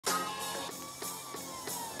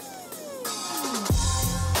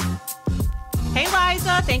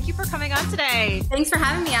Liza. Thank you for coming on today. Thanks for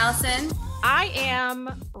having me, Allison. I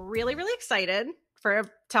am really, really excited for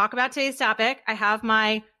talk about today's topic. I have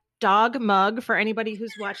my dog mug for anybody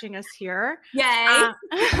who's watching us here. Yay.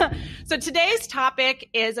 So today's topic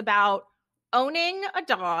is about owning a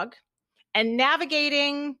dog and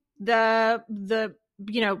navigating the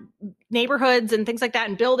neighborhoods and things like that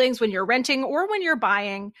in buildings when you're renting or when you're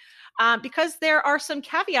buying. Because there are some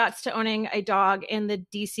caveats to owning a dog in the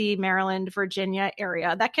DC, Maryland, Virginia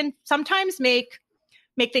area that can sometimes make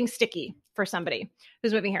things sticky for somebody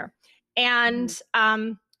who's moving here. And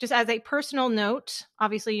just as a personal note,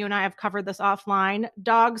 obviously you and I have covered this offline.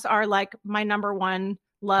 Dogs are like my number one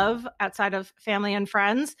love outside of family and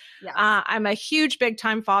friends. Yes. I'm a huge big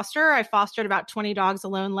time foster. I fostered about 20 dogs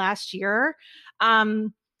alone last year.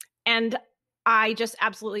 And I just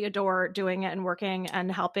absolutely adore doing it and working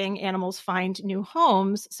and helping animals find new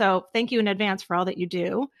homes. So thank you in advance for all that you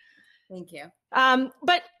do. Thank you.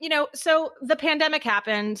 But, so the pandemic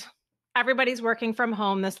happened. Everybody's working from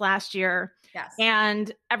home this last year. Yes.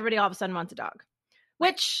 And everybody all of a sudden wants a dog,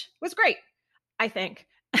 which was great, I think.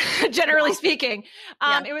 Generally speaking,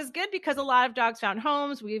 it was good because a lot of dogs found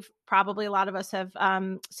homes. A lot of us have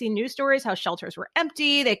seen news stories how shelters were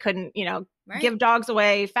empty. They couldn't, give dogs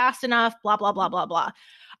away fast enough, blah, blah, blah, blah, blah.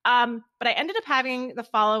 But I ended up having the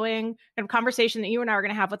following kind of conversation that you and I are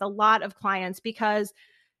going to have with a lot of clients because,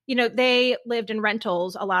 they lived in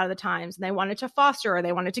rentals a lot of the times and they wanted to foster or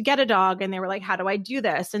they wanted to get a dog and they were like, how do I do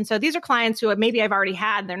this? And so these are clients who maybe I've already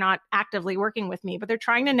had, they're not actively working with me, but they're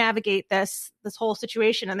trying to navigate this whole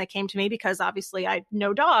situation. And they came to me because obviously I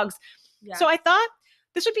know dogs. Yeah. So I thought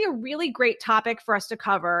this would be a really great topic for us to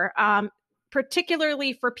cover,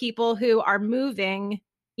 particularly for people who are moving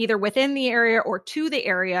either within the area or to the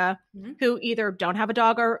area who either don't have a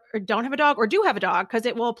dog or don't have a dog or do have a dog, because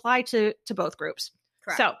it will apply to both groups.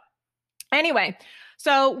 Correct. So anyway,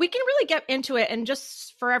 so we can really get into it. And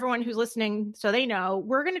just for everyone who's listening, so they know,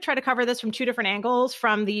 we're going to try to cover this from two different angles,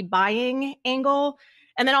 from the buying angle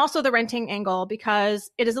and then also the renting angle, because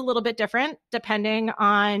it is a little bit different depending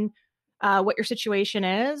on what your situation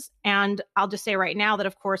is. And I'll just say right now that,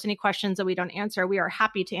 of course, any questions that we don't answer, we are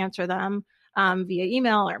happy to answer them via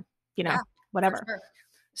email or, whatever. Sure. Yeah.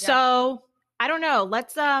 So I don't know.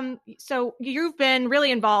 Let's, so you've been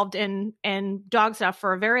really involved in dog stuff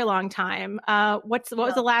for a very long time. What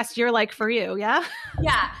was the last year like for you? Yeah.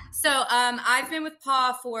 Yeah. So, I've been with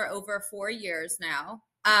P.A.W. for over 4 years now.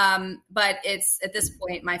 But it's at this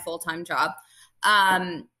point my full-time job.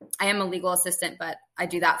 I am a legal assistant, but I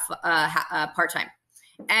do that, part-time.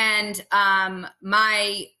 And,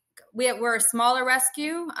 we're a smaller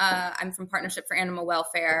rescue. I'm from Partnership for Animal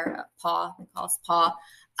Welfare, PAW, they call us PAW.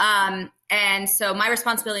 And so my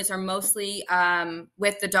responsibilities are mostly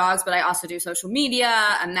with the dogs, but I also do social media.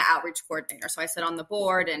 I'm the outreach coordinator. So I sit on the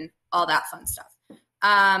board and all that fun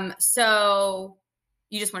stuff. So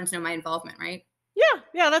you just wanted to know my involvement, right?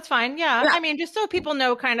 Yeah, that's fine. Yeah. I mean, just so people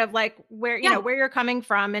know kind of like where, where you're coming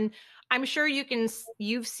from. And I'm sure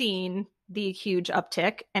you've seen the huge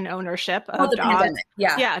uptick in ownership of dogs. Pandemic.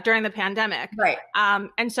 Yeah, during the pandemic. Right.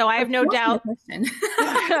 And so I have no doubt.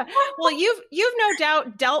 Well, you've no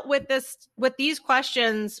doubt dealt with these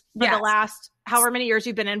questions for the last however many years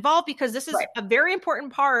you've been involved, because this is a very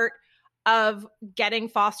important part of getting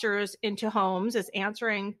fosters into homes, is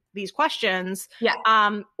answering these questions. Yeah.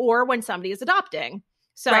 Or when somebody is adopting.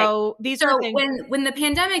 So these are things. When the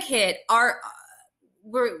pandemic hit,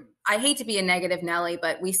 I hate to be a negative Nelly,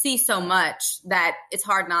 but we see so much that it's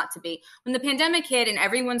hard not to be. When the pandemic hit and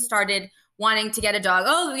everyone started wanting to get a dog,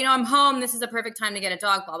 I'm home, this is a perfect time to get a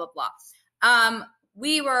dog, blah, blah, blah.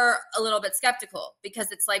 We were a little bit skeptical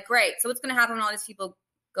because it's like, great. So what's going to happen when all these people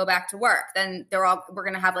go back to work? Then we're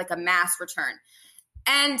going to have like a mass return.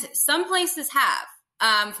 And some places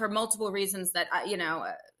have, for multiple reasons that,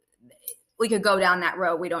 we could go down that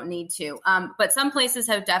road. We don't need to. But some places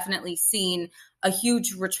have definitely seen a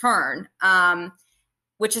huge return,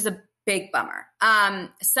 which is a big bummer.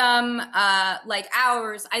 Some like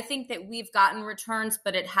ours, I think that we've gotten returns,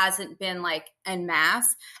 but it hasn't been like en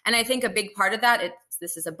masse. And I think a big part of that,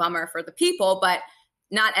 this is a bummer for the people, but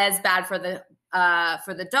not as bad for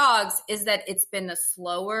the dogs, is that it's been a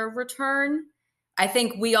slower return. I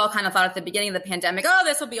think we all kind of thought at the beginning of the pandemic,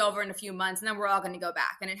 this will be over in a few months and then we're all going to go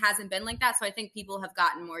back. And it hasn't been like that. So I think people have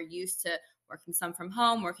gotten more used to working some from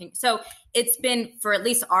home, So it's been, for at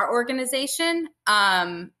least our organization,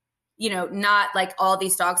 not like all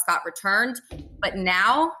these dogs got returned, but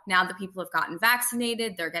now the people have gotten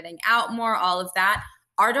vaccinated, they're getting out more, all of that.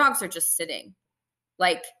 Our dogs are just sitting.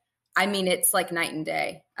 It's like night and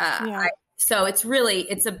day. So it's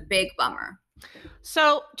a big bummer.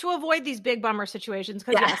 So to avoid these big bummer situations,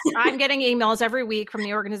 because yes, I'm getting emails every week from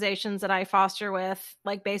the organizations that I foster with,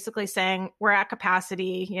 like basically saying we're at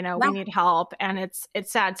capacity, we need help, and it's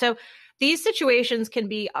sad. So these situations can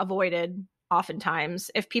be avoided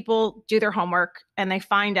oftentimes if people do their homework and they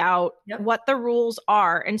find out what the rules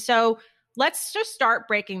are. And so let's just start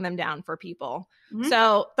breaking them down for people. Mm-hmm.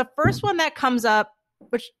 So the first one that comes up,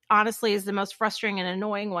 which honestly is the most frustrating and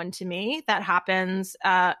annoying one to me that happens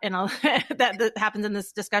that happens in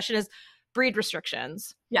this discussion, is breed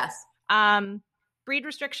restrictions. Yes. Breed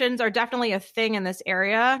restrictions are definitely a thing in this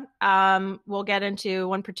area. We'll get into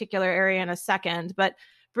one particular area in a second, but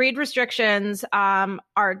breed restrictions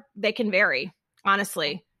they can vary.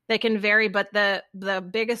 Honestly, they can vary, but the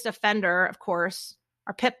biggest offender, of course,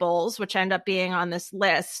 are pit bulls, which end up being on this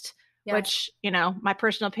list. Yes. Which, my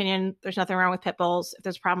personal opinion, there's nothing wrong with pit bulls. If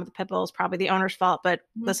there's a problem with the pit bulls, probably the owner's fault. But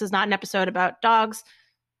this is not an episode about dogs.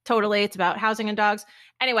 Totally. It's about housing and dogs.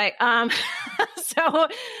 Anyway, but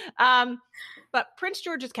Prince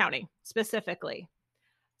George's County specifically,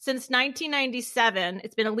 since 1997,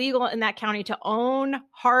 it's been illegal in that county to own,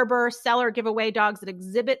 harbor, sell, or give away dogs that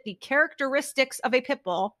exhibit the characteristics of a pit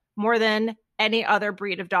bull more than any other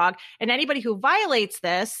breed of dog. And anybody who violates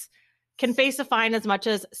this can face a fine as much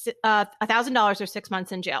as $1,000 or 6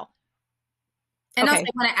 months in jail. And also, I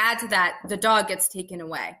want to add to that, the dog gets taken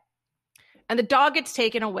away. And the dog gets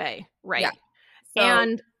taken away, right?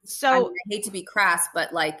 Yeah. So I hate to be crass,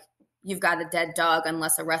 but like, you've got a dead dog,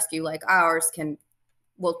 unless a rescue like ours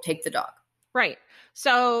will take the dog. Right.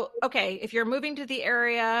 So, if you're moving to the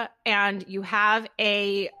area and you have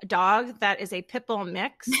a dog that is a pit bull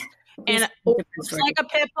mix, and it looks like a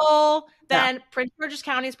pit bull, then Prince George's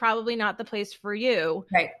County is probably not the place for you.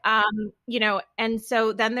 Right. And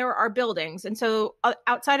so then there are buildings. And so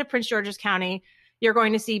outside of Prince George's County, you're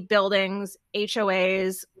going to see buildings,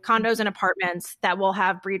 HOAs, condos, and apartments that will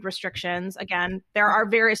have breed restrictions. Again, there are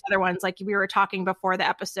various other ones, like we were talking before the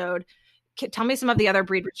episode. Tell me some of the other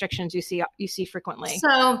breed restrictions you see frequently.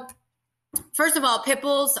 So, first of all, pit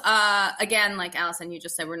bulls, again, like Allison, you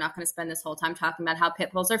just said, we're not going to spend this whole time talking about how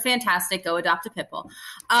pit bulls are fantastic. Go adopt a pit bull.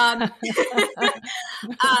 But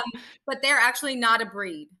they're actually not a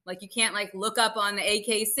breed. Like, you can't look up on the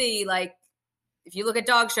AKC. Like, if you look at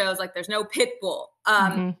dog shows, there's no pit bull.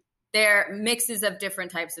 They're mixes of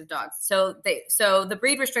different types of dogs. So the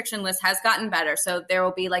breed restriction list has gotten better. So there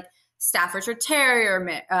will be Staffordshire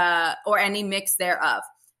Terrier or any mix thereof.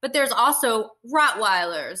 But there's also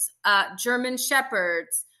Rottweilers, German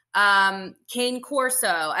Shepherds, Cane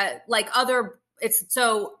Corso, other. It's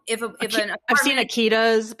so if I've seen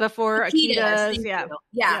Akitas before. Akitas,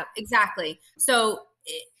 yeah, exactly. So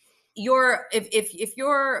if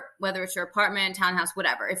you're, whether it's your apartment, townhouse,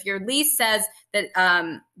 whatever, if your lease says that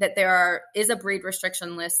that there is a breed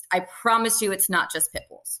restriction list, I promise you, it's not just pit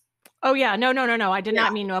bulls. Oh, yeah. No. I did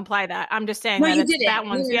not mean to imply that. I'm just saying that it's that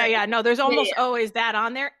one's. Yeah. No, there's almost always that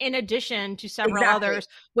on there in addition to several others,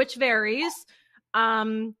 which varies.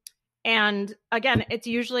 And again, it's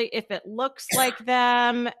usually if it looks like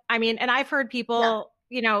them. I mean, and I've heard people,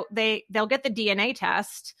 they'll get the DNA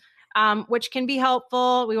test, which can be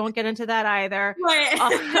helpful. We won't get into that either.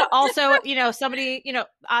 Right. Also, somebody,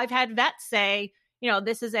 I've had vets say,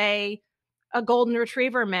 this is a golden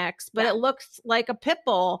retriever mix, but it looks like a pit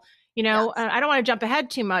bull. I don't want to jump ahead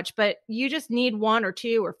too much, but you just need 1 or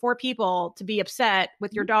 2 or 4 people to be upset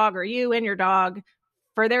with your dog, or you and your dog,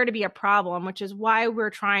 for there to be a problem, which is why we're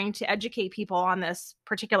trying to educate people on this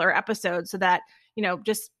particular episode so that, they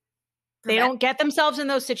don't get themselves in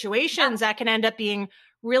those situations that can end up being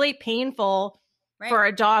really painful for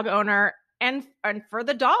a dog owner and for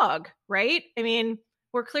the dog, right? I mean,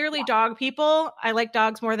 we're clearly dog people. I like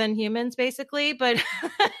dogs more than humans, basically, but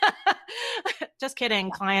just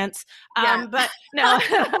kidding, clients. But no.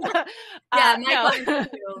 No.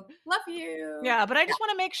 Love you. Yeah, but I just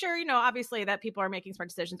want to make sure, obviously that people are making smart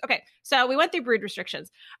decisions. Okay, so we went through breed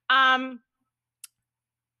restrictions.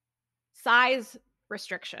 Size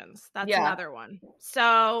restrictions. That's another one.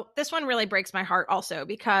 So this one really breaks my heart also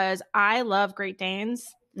because I love Great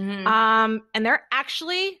Danes. Mm-hmm. And they're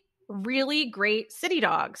actually really great city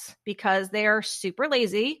dogs because they are super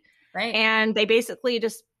lazy, right? And they basically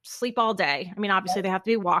just sleep all day. I mean, obviously they have to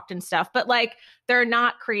be walked and stuff, but they're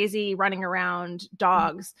not crazy running around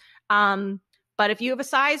dogs. But if you have a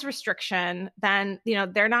size restriction, then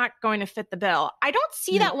they're not going to fit the bill. I don't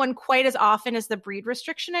see that one quite as often as the breed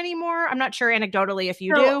restriction anymore. I'm not sure anecdotally if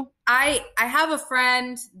you do. I have a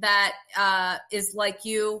friend that is like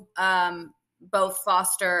you, both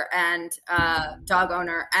foster and dog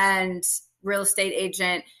owner and real estate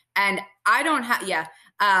agent. And I don't have,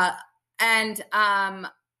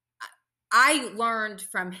 I learned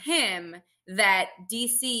from him that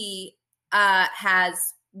DC has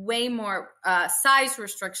way more size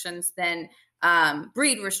restrictions than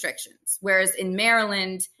breed restrictions. Whereas in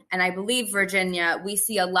Maryland and I believe Virginia, we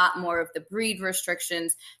see a lot more of the breed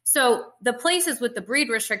restrictions. So the places with the breed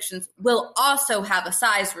restrictions will also have a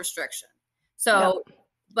size restriction. So,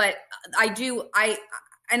 but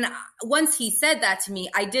and once he said that to me,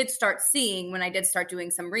 I did start seeing, when I did start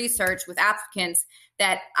doing some research with applicants,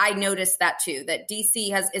 that I noticed that too, that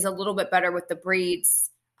DC is a little bit better with the breeds,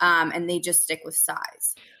 and they just stick with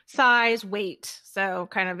size, weight. So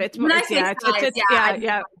kind of it's when I say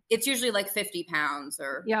size, it's usually like 50 pounds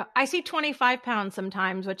or I see 25 pounds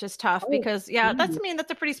sometimes, which is tough because that's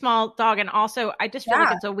a pretty small dog. And also I just feel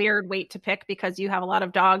like it's a weird weight to pick because you have a lot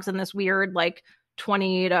of dogs in this weird like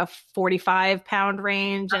 20 to 45 pound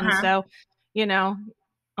range. And so, you know,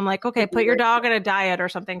 I'm like, okay, put your dog on a diet or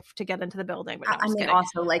something to get into the building. But no, I mean,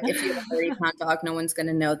 also, like, if you have a 30-pound dog, no one's going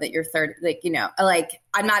to know that you're 30. Like, you know, like,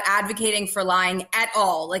 I'm not advocating for lying at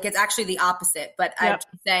all. Like, it's actually the opposite. But I'm just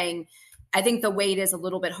saying, I think the weight is a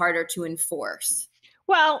little bit harder to enforce.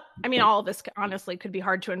 Well, I mean, all of this honestly could be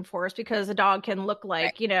hard to enforce because a dog can look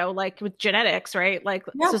like, you know, like with genetics, right? Like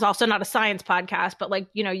this is also not a science podcast, but like,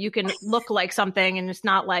 you know, you can look like something and it's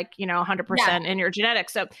not like, you know, 100% in your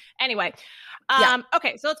genetics. So anyway,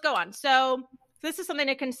 okay, so let's go on. So this is something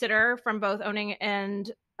to consider from both owning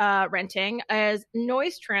and renting as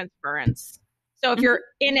noise transference. So if you're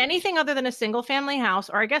in anything other than a single family house,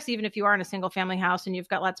 or I guess even if you are in a single family house and you've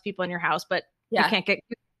got lots of people in your house, but you can't get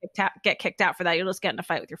kicked out for that. You'll just get in a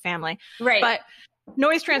fight with your family. Right. But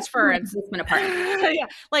noise transference,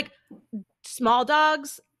 like small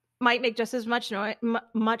dogs might make just as much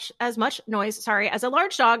noise, as a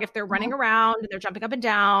large dog if they're running around and they're jumping up and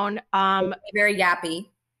down. Very yappy.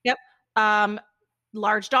 Yep.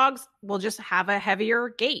 Large dogs will just have a heavier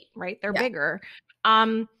gait, right? They're bigger.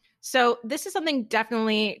 So this is something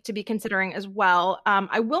definitely to be considering as well.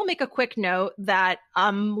 I will make a quick note that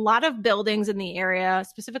a lot of buildings in the area,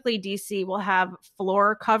 specifically DC, will have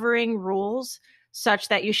floor covering rules such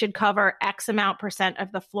that you should cover X amount %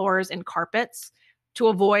 of the floors in carpets to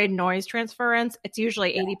avoid noise transference. It's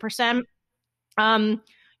usually 80%.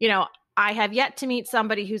 You know, I have yet to meet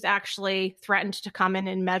somebody who's actually threatened to come in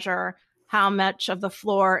and measure how much of the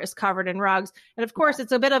floor is covered in rugs. And of course,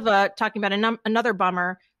 it's a bit of talking about another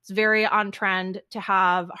bummer. It's very on trend to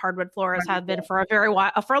have hardwood floors, have been for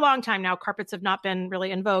a long time now. Carpets have not been really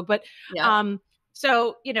in vogue, but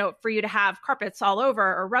so, you know, for you to have carpets all over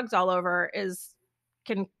or rugs all over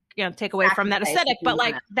can take away from that aesthetic. But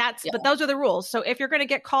like but those are the rules. So if you're going to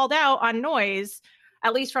get called out on noise,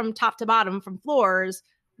 at least from top to bottom from floors,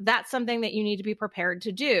 that's something that you need to be prepared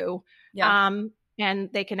to do. And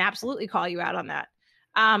they can absolutely call you out on that.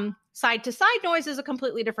 Side to side noise is a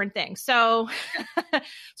completely different thing. So,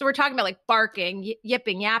 so we're talking about like barking,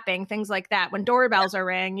 yipping, yapping, things like that. When doorbells are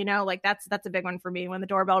ringing, you know, like that's a big one for me. When the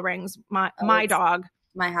doorbell rings, my dog,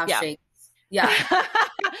 my house shakes. Yeah.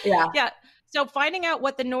 So finding out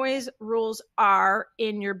what the noise rules are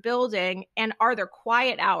in your building and are there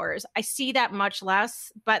quiet hours? I see that much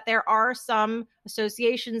less, but there are some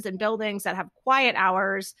associations and buildings that have quiet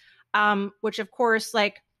hours, which of course,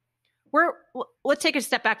 like, let's take a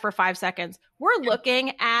step back for 5 seconds. We're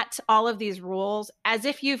looking at all of these rules as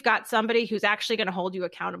if you've got somebody who's actually going to hold you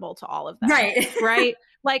accountable to all of them. Right.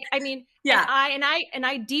 Like, I mean, and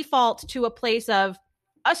I default to a place of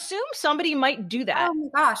assume somebody might do that. Oh my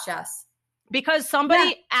gosh. Yes. Because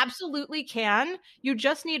somebody absolutely can. You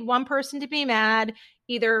just need one person to be mad,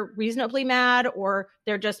 either reasonably mad or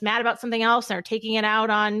they're just mad about something else and are taking it out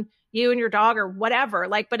on you and your dog or whatever.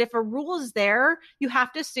 Like, but if a rule is there, you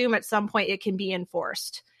have to assume at some point it can be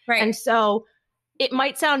enforced. Right. And so it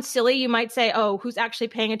might sound silly. You might say, oh, who's actually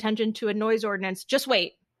paying attention to a noise ordinance? Just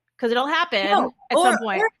wait, because it'll happen at some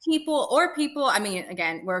point. Or people, I mean,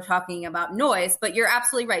 again, we're talking about noise, but you're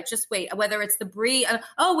absolutely right. Just wait, whether it's the breed.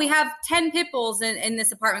 We have 10 pit bulls in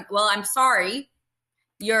this apartment. Well, I'm sorry.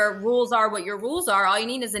 Your rules are what your rules are. All you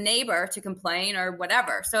need is a neighbor to complain or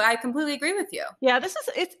whatever. So I completely agree with you. Yeah,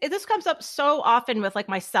 this comes up so often with like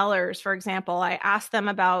my sellers, for example. I ask them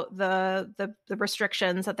about the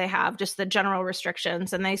restrictions that they have, just the general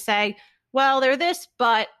restrictions. And they say, well, they're this,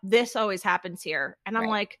 but this always happens here. And I'm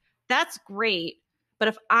like, that's great. But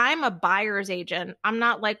if I'm a buyer's agent, I'm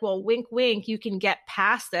not like, well, wink, wink, you can get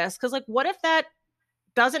past this. Because like, what if that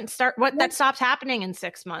doesn't start, that stops happening in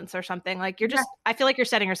 6 months or something? Like, you're just, I feel like you're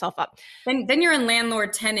setting yourself up. Then you're in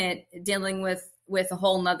landlord tenant dealing with a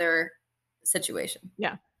whole nother situation.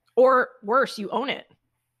 Yeah. Or worse, you own it.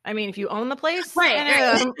 I mean, if you own the place, right.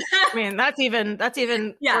 I mean, that's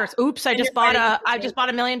even worse. Oops, I just bought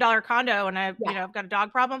 $1 million condo and I've got a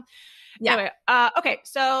dog problem. Yeah. Anyway, okay.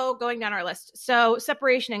 So going down our list. So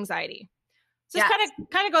separation anxiety. So this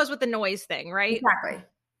kind of goes with the noise thing, right? Exactly.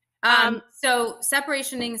 So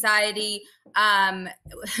separation anxiety,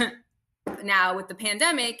 now with the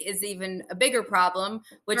pandemic is even a bigger problem,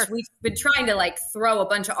 which we've been trying to like throw a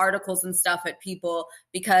bunch of articles and stuff at people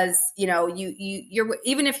because, you're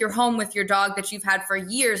even if you're home with your dog that you've had for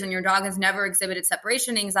years and your dog has never exhibited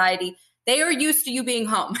separation anxiety, they are used to you being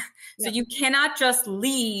home. So you cannot just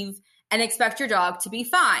leave and expect your dog to be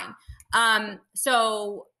fine.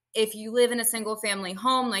 So if you live in a single family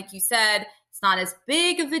home, like you said, it's not as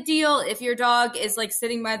big of a deal. If your dog is like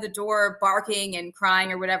sitting by the door barking and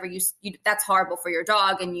crying or whatever, that's horrible for your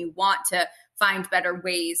dog and you want to find better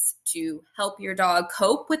ways to help your dog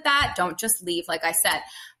cope with that. Don't just leave, like I said.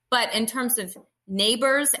 But in terms of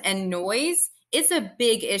neighbors and noise, it's a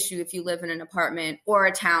big issue if you live in an apartment or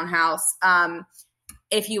a townhouse.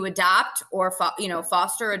 If you adopt or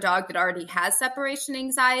foster a dog that already has separation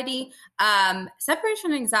anxiety, I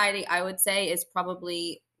would say is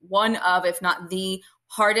probably one of, if not the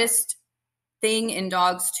hardest thing in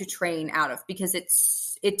dogs to train out of, because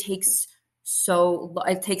it takes so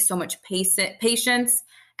much patience.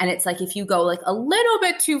 And it's like, if you go like a little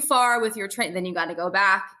bit too far with your train, then you got to go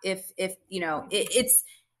back. It's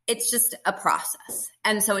just a process.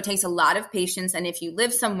 And so it takes a lot of patience. And if you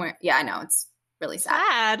live somewhere, I know it's really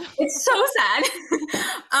sad. It's so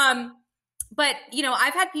sad. But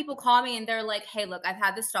I've had people call me and they're like, hey, look, I've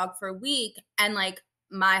had this dog for a week and like,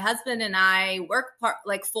 my husband and I work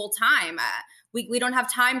full time. We don't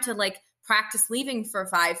have time to like practice leaving for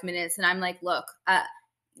 5 minutes. And I'm like, look,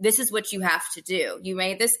 this is what you have to do. You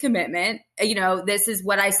made this commitment. This is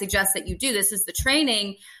what I suggest that you do. This is the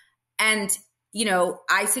training. And,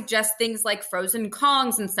 I suggest things like frozen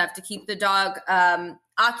Kongs and stuff to keep the dog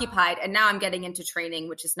occupied. And now I'm getting into training,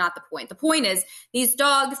 which is not the point. The point is these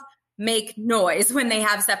dogs make noise when they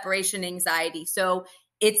have separation anxiety. So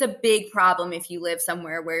it's a big problem if you live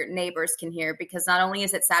somewhere where neighbors can hear, because not only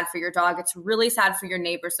is it sad for your dog, it's really sad for your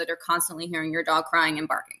neighbors that are constantly hearing your dog crying and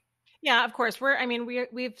barking. Yeah, of course.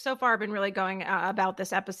 We've so far been really going about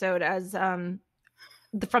this episode as from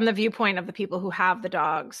the viewpoint of the people who have the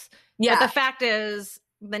dogs. Yeah. But the fact is,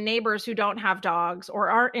 the neighbors who don't have dogs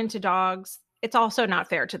or aren't into dogs, it's also not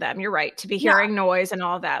fair to them. You're right, to be hearing noise and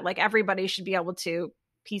all that. Like everybody should be able to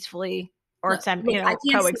peacefully I can't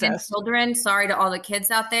coexist. Stand children. Sorry to all the kids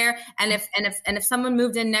out there. And if someone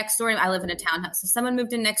moved in next door, I live in a townhouse. If someone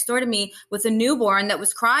moved in next door to me with a newborn that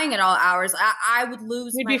was crying at all hours, I would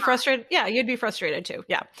lose. You'd be frustrated. Yeah, you'd be frustrated too.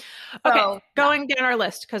 Yeah. Okay, going down our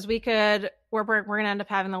list because we're going to end up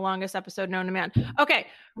having the longest episode known to man. Okay,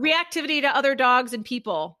 reactivity to other dogs and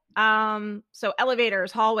people. So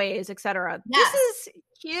elevators, hallways, etc. Yes. This is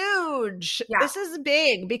huge. Yeah. This is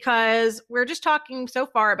big because we're just talking so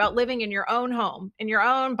far about living in your own home, in your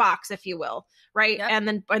own box, if you will, right?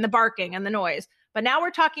 Yep. And the barking and the noise. But now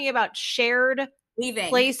we're talking about shared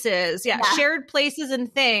places. Yeah, shared places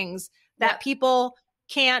and things that people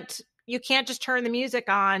you can't just turn the music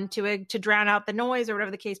on to drown out the noise or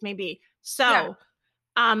whatever the case may be. So,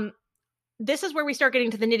 this is where we start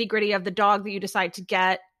getting to the nitty-gritty of the dog that you decide to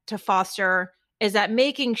get to foster, is that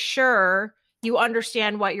making sure you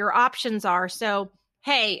understand what your options are. So,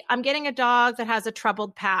 hey, I'm getting a dog that has a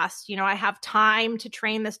troubled past. I have time to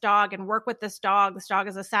train this dog and work with this dog. This dog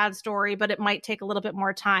is a sad story, but it might take a little bit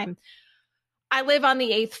more time. I live on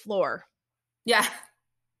the 8th floor. Yeah.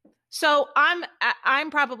 So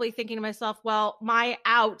I'm probably thinking to myself, well, my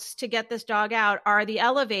outs to get this dog out are the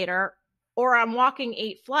elevator, or I'm walking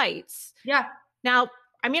 8 flights. Yeah. Now,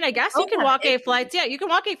 I guess you can walk 8 flights. Yeah, you can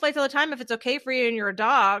walk 8 flights all the time if it's okay for you and you're a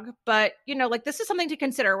dog. But, this is something to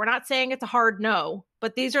consider. We're not saying it's a hard no,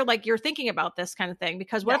 but these are like, you're thinking about this kind of thing.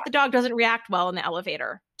 Because what if the dog doesn't react well in the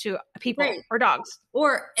elevator to people or dogs?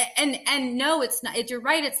 And no, it's not. You're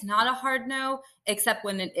right. It's not a hard no, except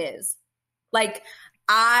when it is. Like,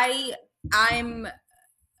 I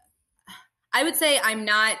would say I'm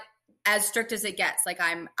not as strict as it gets. Like,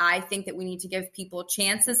 I think that we need to give people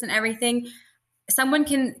chances and everything. Someone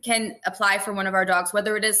can apply for one of our dogs,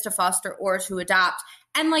 whether it is to foster or to adopt,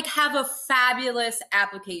 and like have a fabulous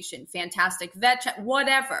application, fantastic vet check,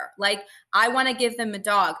 whatever. Like, I want to give them a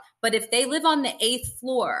dog. But if they live on the 8th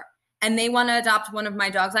floor and they want to adopt one of my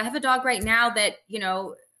dogs, I have a dog right now that,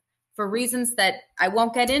 for reasons that I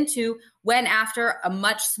won't get into, went after a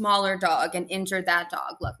much smaller dog and injured that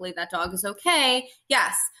dog. Luckily, that dog is okay.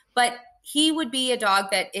 Yes. But he would be a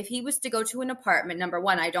dog that if he was to go to an apartment, number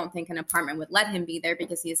one, I don't think an apartment would let him be there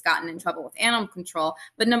because he has gotten in trouble with animal control.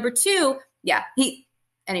 But number two,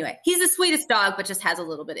 anyway, he's the sweetest dog, but just has a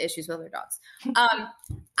little bit of issues with other dogs.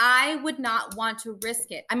 I would not want to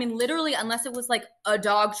risk it. I mean, literally, unless it was like a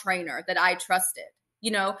dog trainer that I trusted,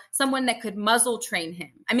 someone that could muzzle train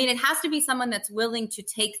him. I mean, it has to be someone that's willing to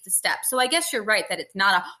take the step. So I guess you're right that it's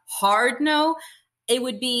not a hard no. It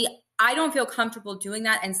would be, I don't feel comfortable doing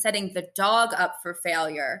that and setting the dog up for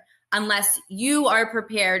failure unless you are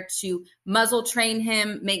prepared to muzzle train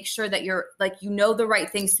him, make sure that you're like, the right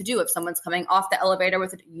things to do. If someone's coming off the elevator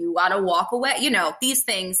with it, you got to walk away, these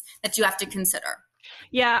things that you have to consider.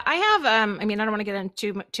 Yeah, I have, I don't want to get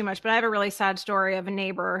into too much, but I have a really sad story of a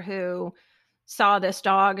neighbor who saw this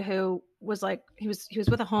dog who was like, he was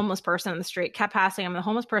with a homeless person on the street, kept passing him. The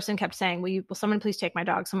homeless person kept saying, will someone please take my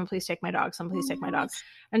dog? Someone please take my dog. Someone please take my dog.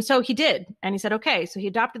 And so he did. And he said, okay. So he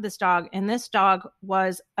adopted this dog, and this dog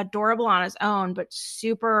was adorable on his own, but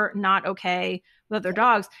super not okay with other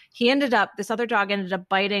dogs. This other dog ended up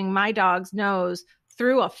biting my dog's nose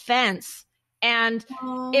through a fence. And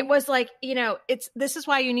it was like, this is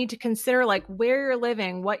why you need to consider like where you're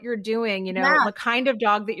living, what you're doing, the kind of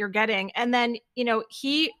dog that you're getting. And then,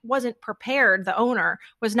 he wasn't prepared. The owner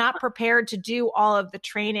was not prepared to do all of the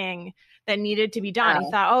training that needed to be done.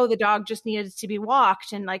 He thought, the dog just needed to be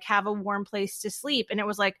walked and like have a warm place to sleep. And it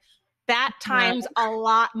was like that times a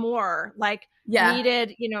lot more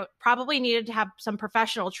probably needed to have some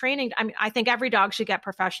professional training. I mean, I think every dog should get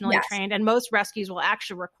professionally trained, and most rescues will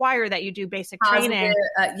actually require that you do basic training.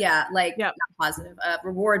 Not positive,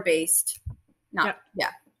 reward based.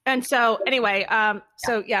 And so anyway,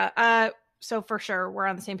 so for sure we're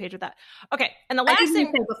on the same page with that. Okay. And the last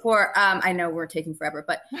thing before, I know we're taking forever,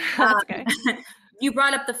 but that's okay. You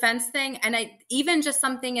brought up the fence thing, and even just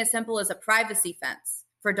something as simple as a privacy fence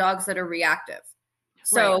for dogs that are reactive.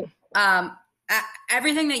 So,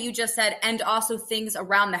 everything that you just said, and also things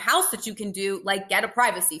around the house that you can do, like get a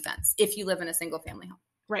privacy fence if you live in a single family home.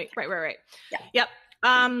 Right. Yeah.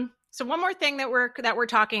 Yep. So one more thing that we're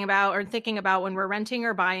talking about or thinking about when we're renting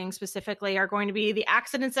or buying specifically are going to be the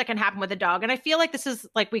accidents that can happen with a dog. And I feel like this is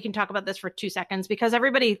like, we can talk about this for 2 seconds because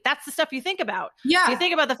that's the stuff you think about. Yeah. You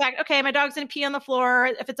think about the fact, okay, my dog's going to pee on the floor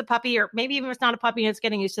if it's a puppy, or maybe even if it's not a puppy, it's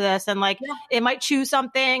getting used to this. And like, it might chew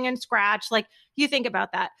something and scratch. Like you think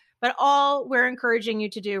about that. But all we're encouraging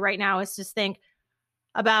you to do right now is just think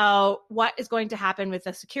about what is going to happen with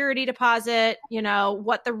a security deposit,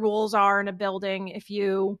 what the rules are in a building if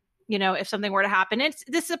something were to happen.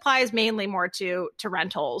 This applies mainly more to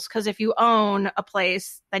rentals, because if you own a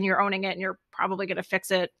place, then you're owning it and you're probably going to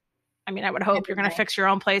fix it. I mean, I would hope you're going to fix your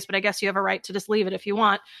own place, but I guess you have a right to just leave it if you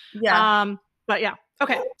want. Yeah. But yeah.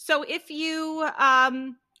 Okay. So if you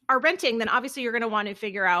are renting, then obviously you're going to want to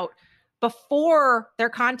figure out before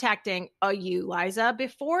they're contacting you, Liza,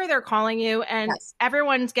 before they're calling you and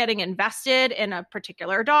everyone's getting invested in a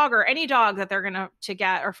particular dog or any dog that they're going to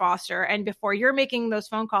get or foster. And before you're making those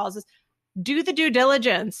phone calls, is do the due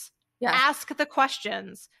diligence, ask the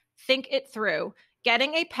questions, think it through.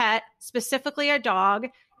 Getting a pet, specifically a dog,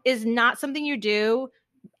 is not something you do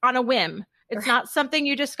on a whim. It's not something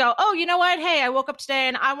you just go, oh, you know what? Hey, I woke up today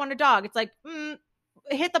and I want a dog. It's like,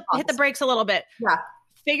 hit the brakes a little bit. Yeah.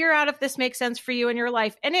 Figure out if this makes sense for you in your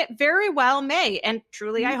life. And it very well may. And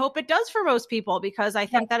truly, I hope it does for most people, because I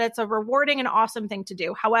think that it's a rewarding and awesome thing to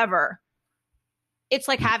do. However, it's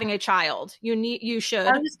like having a child. You should.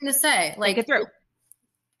 I was just going to say, like, think it through.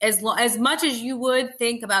 As much as you would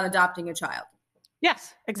think about adopting a child.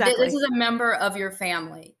 Yes, exactly. This is a member of your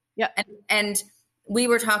family. Yeah. And we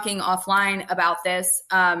were talking offline about this.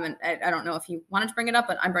 And I don't know if you wanted to bring it up,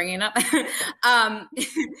 but I'm bringing it up.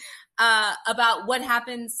 About what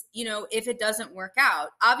happens, if it doesn't work out.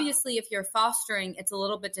 Obviously, if you're fostering, it's a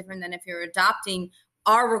little bit different than if you're adopting.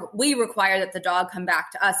 We require that the dog come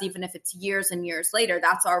back to us, even if it's years and years later.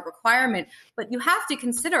 That's our requirement. But you have to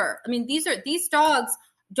consider, I mean, these dogs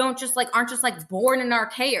aren't just born in our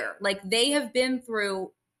care. Like, they have been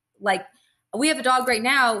through, like, we have a dog right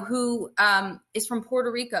now who is from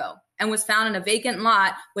Puerto Rico and was found in a vacant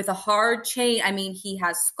lot with a hard chain. I mean, he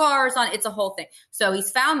has scars on it. It's a whole thing. So he's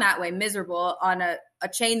found that way, miserable, on a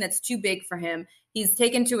chain that's too big for him. He's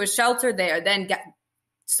taken to a shelter there, then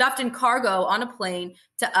stuffed in cargo on a plane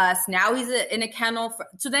to us. Now he's in a kennel.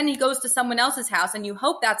 So then he goes to someone else's house, and you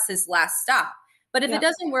hope that's his last stop. But if it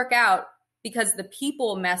doesn't work out because the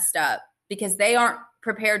people messed up, because they aren't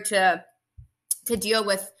prepared to deal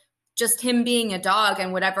with just him being a dog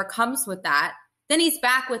and whatever comes with that, then he's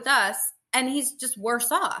back with us and he's just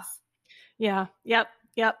worse off. Yeah. Yep.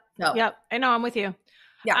 No. Yep. I know. I'm with you.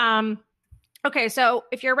 Yeah. Okay, so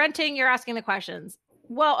if you're renting, you're asking the questions.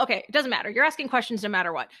 Well, okay, it doesn't matter. You're asking questions no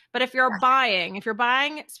matter what. But if you're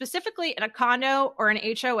buying specifically in a condo or an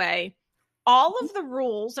HOA, all of the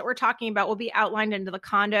rules that we're talking about will be outlined into the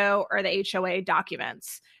condo or the HOA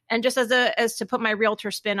documents. And just as to put my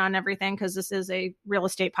realtor spin on everything, because this is a real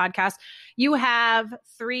estate podcast, you have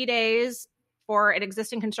 3 days for an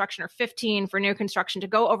existing construction or 15 for new construction to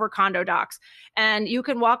go over condo docs. And you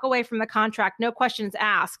can walk away from the contract, no questions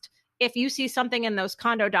asked, if you see something in those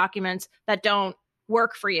condo documents that don't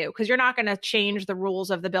work for you, because you're not going to change the rules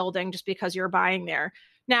of the building just because you're buying there.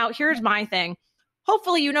 Now, here's my thing.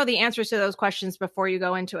 Hopefully, you know the answers to those questions before you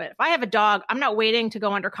go into it. If I have a dog, I'm not waiting to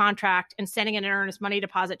go under contract and sending in an earnest money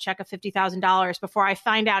deposit check of $50,000 before I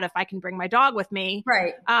find out if I can bring my dog with me.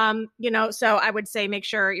 Right. So I would say make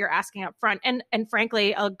sure you're asking up front. And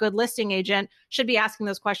frankly, a good listing agent should be asking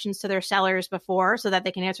those questions to their sellers before so that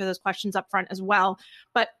they can answer those questions up front as well.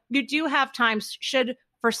 But you do have times should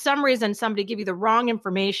for some reason somebody give you the wrong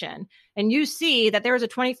information and you see that there is a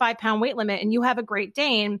 25-pound weight limit and you have a Great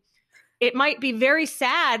Dane, it might be very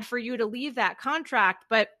sad for you to leave that contract,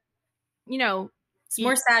 but it's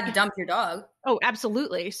more sad to dump your dog. Oh,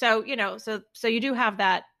 absolutely. So, so you do have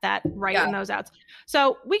that right in those outs.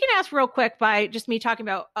 So we can ask real quick by just me talking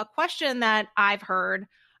about a question that I've heard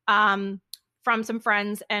from some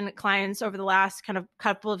friends and clients over the last kind of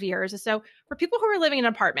couple of years. So for people who are living in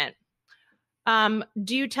an apartment,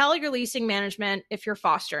 do you tell your leasing management if you're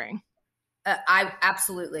fostering? I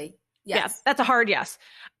absolutely. Yes. That's a hard yes.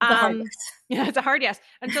 Yeah, it's a hard yes.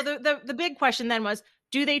 And so the big question then was,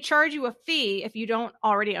 do they charge you a fee if you don't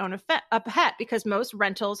already own a pet? Because most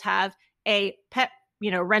rentals have a pet,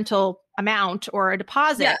 rental amount or a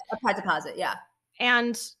deposit. Yeah, a pet deposit. Yeah.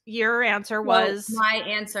 And your answer was? My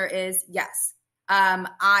answer is yes.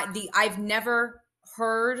 I've never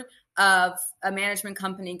heard of a management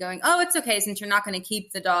company going, oh, it's okay since you're not going to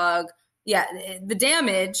keep the dog. Yeah, the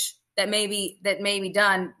damage that may be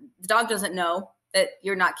done, the dog doesn't know that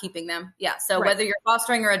you're not keeping them. Yeah. So whether you're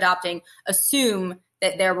fostering or adopting, assume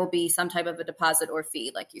that there will be some type of a deposit or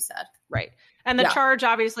fee, like you said. Right. And the charge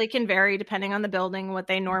obviously can vary depending on the building, what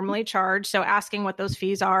they normally charge. So asking what those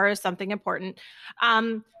fees are is something important.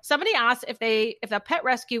 Somebody asked if the pet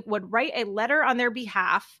rescue would write a letter on their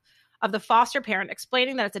behalf of the foster parent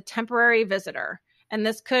explaining that it's a temporary visitor. And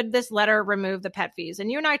this letter remove the pet fees.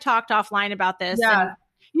 And you and I talked offline about this. Yeah. And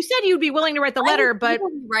you said you'd be willing to write the letter, but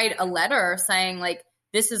write a letter saying like,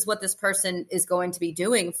 this is what this person is going to be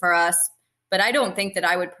doing for us. But I don't think that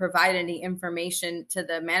I would provide any information to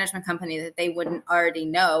the management company that they wouldn't already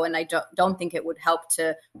know. And I don't think it would help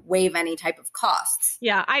to waive any type of costs.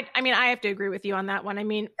 Yeah. I mean, I have to agree with you on that one. I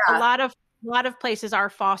mean, a lot of places are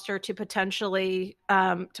foster to potentially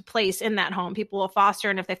to place in that home. People will foster,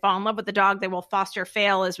 and if they fall in love with the dog, they will foster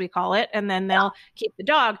fail, as we call it, and then they'll keep the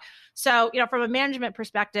dog. So, from a management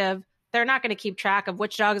perspective, they're not going to keep track of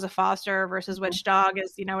which dog is a foster versus which dog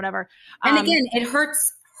is, whatever. And again, it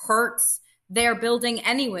hurts their building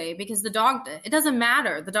anyway, because the dog, it doesn't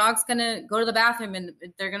matter. The dog's going to go to the bathroom and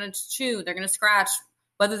they're going to chew, they're going to scratch,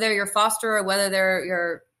 whether they're your foster or whether they're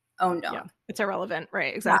your own dog. Yeah, it's irrelevant.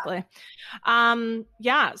 Right. Exactly.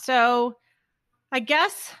 Yeah. So I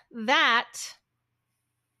guess that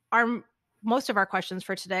are most of our questions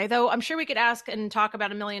for today, though I'm sure we could ask and talk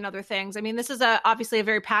about a million other things. I mean, this is obviously a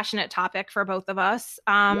very passionate topic for both of us.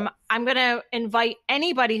 I'm going to invite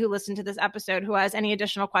anybody who listened to this episode who has any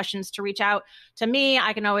additional questions to reach out to me.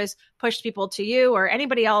 I can always push people to you or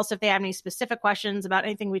anybody else if they have any specific questions about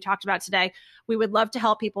anything we talked about today. We would love to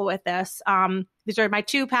help people with this. These are my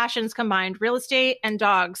two passions combined, real estate and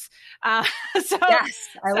dogs. Yes,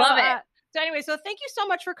 I love it. So anyway, so thank you so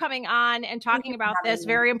much for coming on and talking about this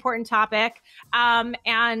very important topic.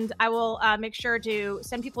 And I will make sure to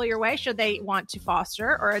send people your way should they want to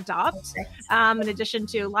foster or adopt, in addition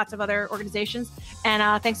to lots of other organizations.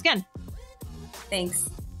 And thanks again. Thanks.